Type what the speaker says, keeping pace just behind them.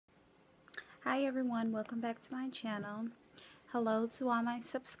Hi everyone, welcome back to my channel. Hello to all my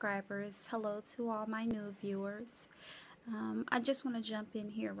subscribers. Hello to all my new viewers. I just want to jump in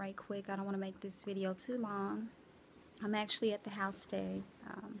here right quick. I don't want to make this video too long. I'm actually at the house today,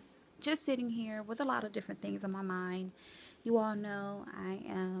 just sitting here with a lot of different things on my mind. You all know I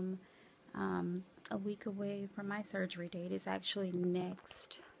am a week away from my surgery date. It's actually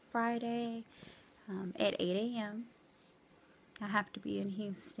next Friday at 8 a.m. I have to be in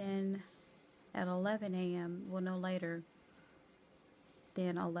Houston at 11 a.m. Well, no later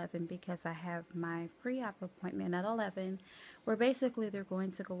than 11 because I have my pre-op appointment at 11 where basically they're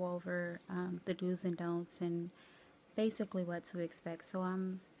going to go over the do's and don'ts and basically what to expect. So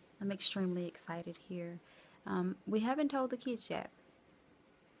I'm extremely excited here. We haven't told the kids yet.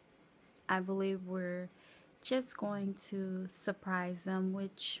 I believe we're just going to surprise them,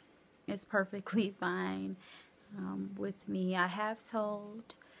 which is perfectly fine with me. I have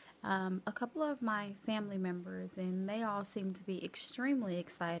told a couple of my family members, and they all seem to be extremely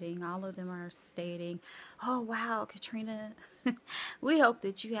exciting. All of them are stating, "Oh wow, Katrina, we hope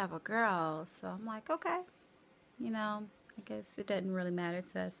that you have a girl." So I'm like, okay, I guess it doesn't really matter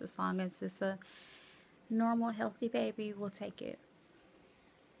to us as long as it's a normal, healthy baby. We'll take it.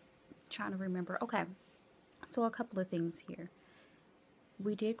 Trying to remember. Okay, so a couple of things here.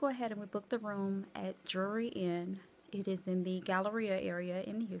 We did go ahead and we booked the room at Drury Inn. It is in the Galleria area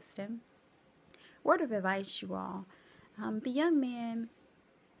in Houston. Word of advice, you all. The young man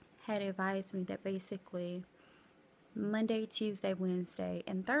had advised me that basically Monday, Tuesday, Wednesday,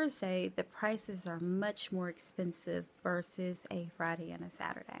 and Thursday, the prices are much more expensive versus a Friday and a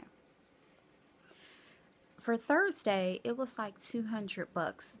Saturday. For Thursday, it was like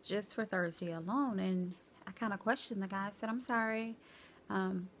 $200 just for Thursday alone. And I kind of questioned the guy. I said, "I'm sorry.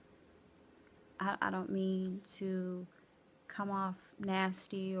 I don't mean to come off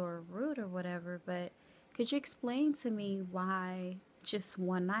nasty or rude or whatever, but could you explain to me why just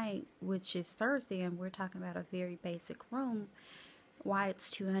one night, which is Thursday, and we're talking about a very basic room, why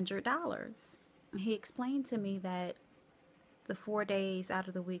it's $200? He explained to me that the 4 days out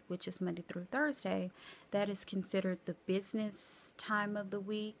of the week, which is Monday through Thursday, that is considered the business time of the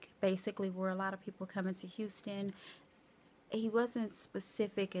week, basically where a lot of people come into Houston. He wasn't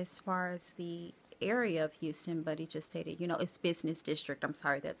specific as far as the area of Houston, but he just stated, it's business district. I'm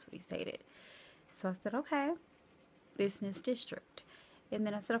sorry, that's what he stated. So I said, okay, business district. And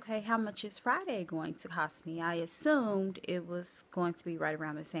then I said, okay, how much is Friday going to cost me? I assumed it was going to be right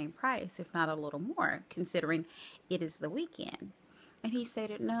around the same price, if not a little more, considering it is the weekend. And he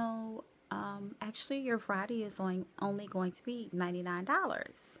stated, no, actually your Friday is only going to be $99. I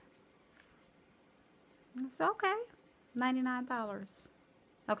said, okay. $99.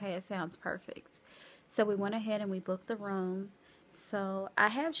 Okay, it sounds perfect. So we went ahead and we booked the room. So I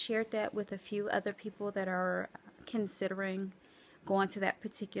have shared that with a few other people that are considering going to that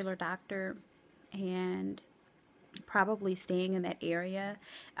particular doctor and probably staying in that area.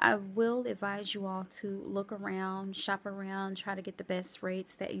 I will advise you all to look around, shop around, try to get the best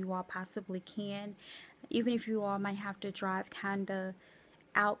rates that you all possibly can. Even if you all might have to drive kind of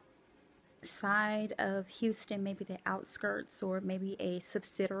outside of Houston, maybe the outskirts or maybe a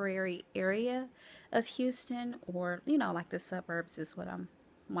subsidiary area of Houston, or like the suburbs is what I'm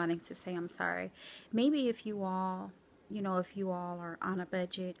wanting to say. I'm sorry. Maybe if you all are on a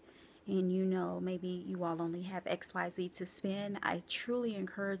budget and maybe you all only have XYZ to spend, I truly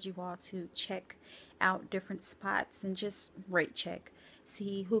encourage you all to check out different spots and just rate check,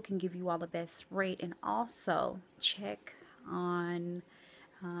 see who can give you all the best rate, and also check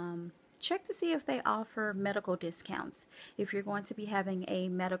to see if they offer medical discounts. If you're going to be having a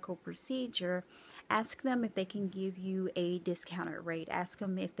medical procedure, ask them if they can give you a discounted rate. Ask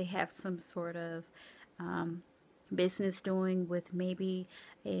them if they have some sort of business doing with maybe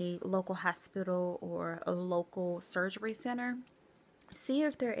a local hospital or a local surgery center. See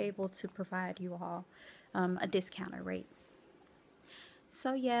if they're able to provide you all a discounted rate.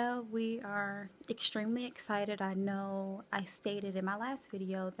 So yeah, we are extremely excited. I know I stated in my last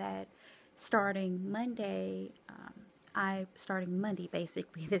video that starting Monday,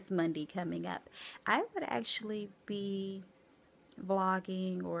 basically this Monday coming up, I would actually be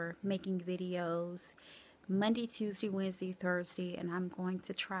vlogging or making videos Monday, Tuesday, Wednesday, Thursday, and I'm going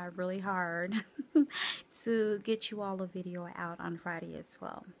to try really hard to get you all a video out on Friday as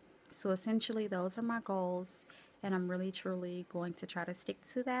well. So essentially those are my goals, and I'm really truly going to try to stick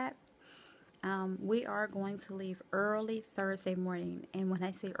to that. We are going to leave early Thursday morning, and when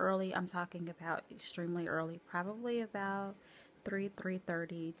I say early, I'm talking about extremely early, probably about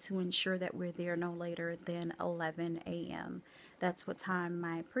 3:30 to ensure that we're there no later than 11 a.m. That's what time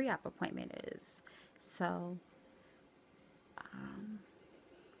my pre-op appointment is. So,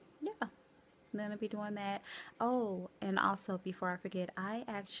 yeah, I'm gonna be doing that. Oh, and also before I forget, I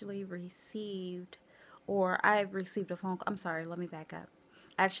received a phone call. I'm sorry, let me back up.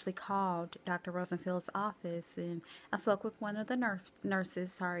 I actually called Dr. Rosenfield's office and I spoke with one of the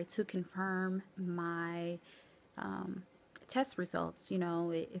nurses, sorry, to confirm my test results,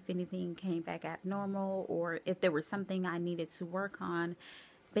 if anything came back abnormal or if there was something I needed to work on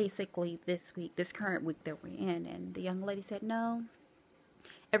basically this current week that we're in. And the young lady said, no,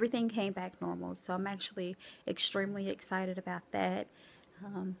 everything came back normal. So I'm actually extremely excited about that.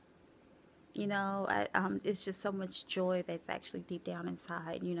 It's just so much joy that's actually deep down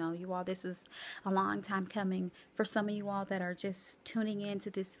inside. You all, this is a long time coming. For some of you all that are just tuning into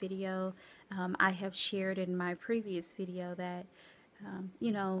this video, I have shared in my previous video that,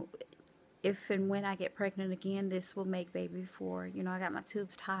 if and when I get pregnant again, this will make baby 4. I got my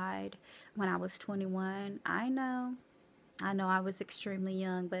tubes tied when I was 21. I know I was extremely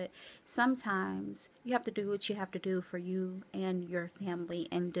young, but sometimes you have to do what you have to do for you and your family.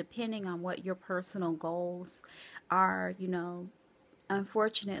 And depending on what your personal goals are,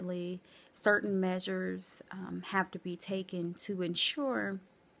 unfortunately, certain measures have to be taken to ensure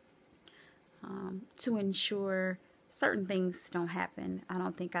certain things don't happen. I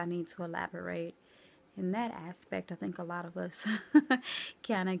don't think I need to elaborate in that aspect. I think a lot of us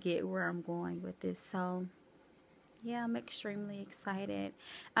kind of get where I'm going with this. So yeah, I'm extremely excited.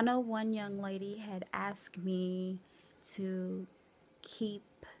 I know one young lady had asked me to keep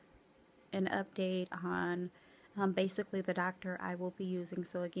an update on basically the doctor I will be using.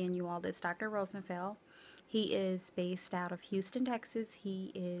 So again, you all, this Dr. Rosenfeld. He is based out of Houston, Texas.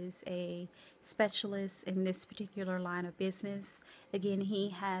 He is a specialist in this particular line of business. Again, he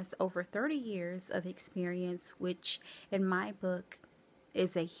has over 30 years of experience, which in my book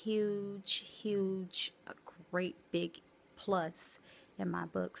is a huge, great big plus in my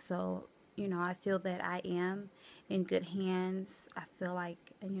book. So, I feel that I am in good hands. I feel like,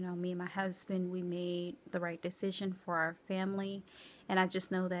 me and my husband, we made the right decision for our family. And I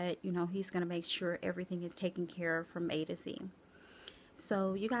just know that, he's going to make sure everything is taken care of from A to Z.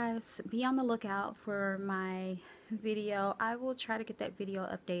 So you guys be on the lookout for my video. I will try to get that video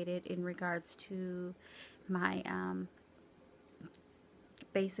updated in regards to my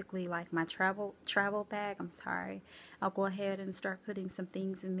basically like my travel bag. I'm sorry. I'll go ahead and start putting some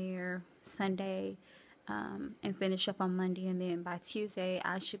things in there Sunday and finish up on Monday, and then by Tuesday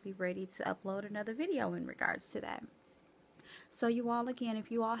I should be ready to upload another video in regards to that. So you all, again, if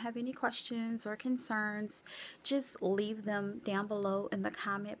you all have any questions or concerns, just leave them down below in the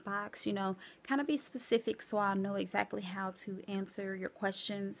comment box. Kind of be specific so I'll know exactly how to answer your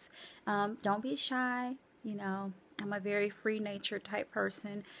questions. Don't be shy. I'm a very free nature type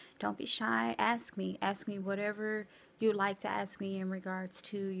person. Don't be shy. Ask me whatever you'd like to ask me in regards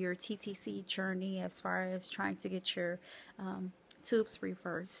to your TTC journey as far as trying to get your tubes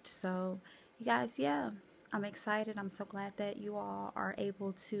reversed. So you guys, yeah, I'm excited. I'm so glad that you all are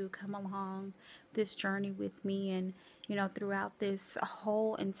able to come along this journey with me. And throughout this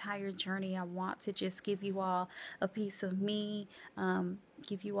whole entire journey, I want to just give you all a piece of me,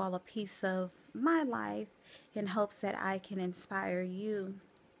 give you all a piece of my life, in hopes that I can inspire you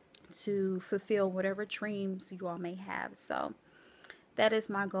to fulfill whatever dreams you all may have. So that is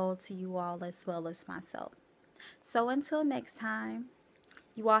my goal to you all as well as myself. So until next time,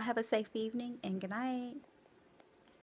 you all have a safe evening and good night.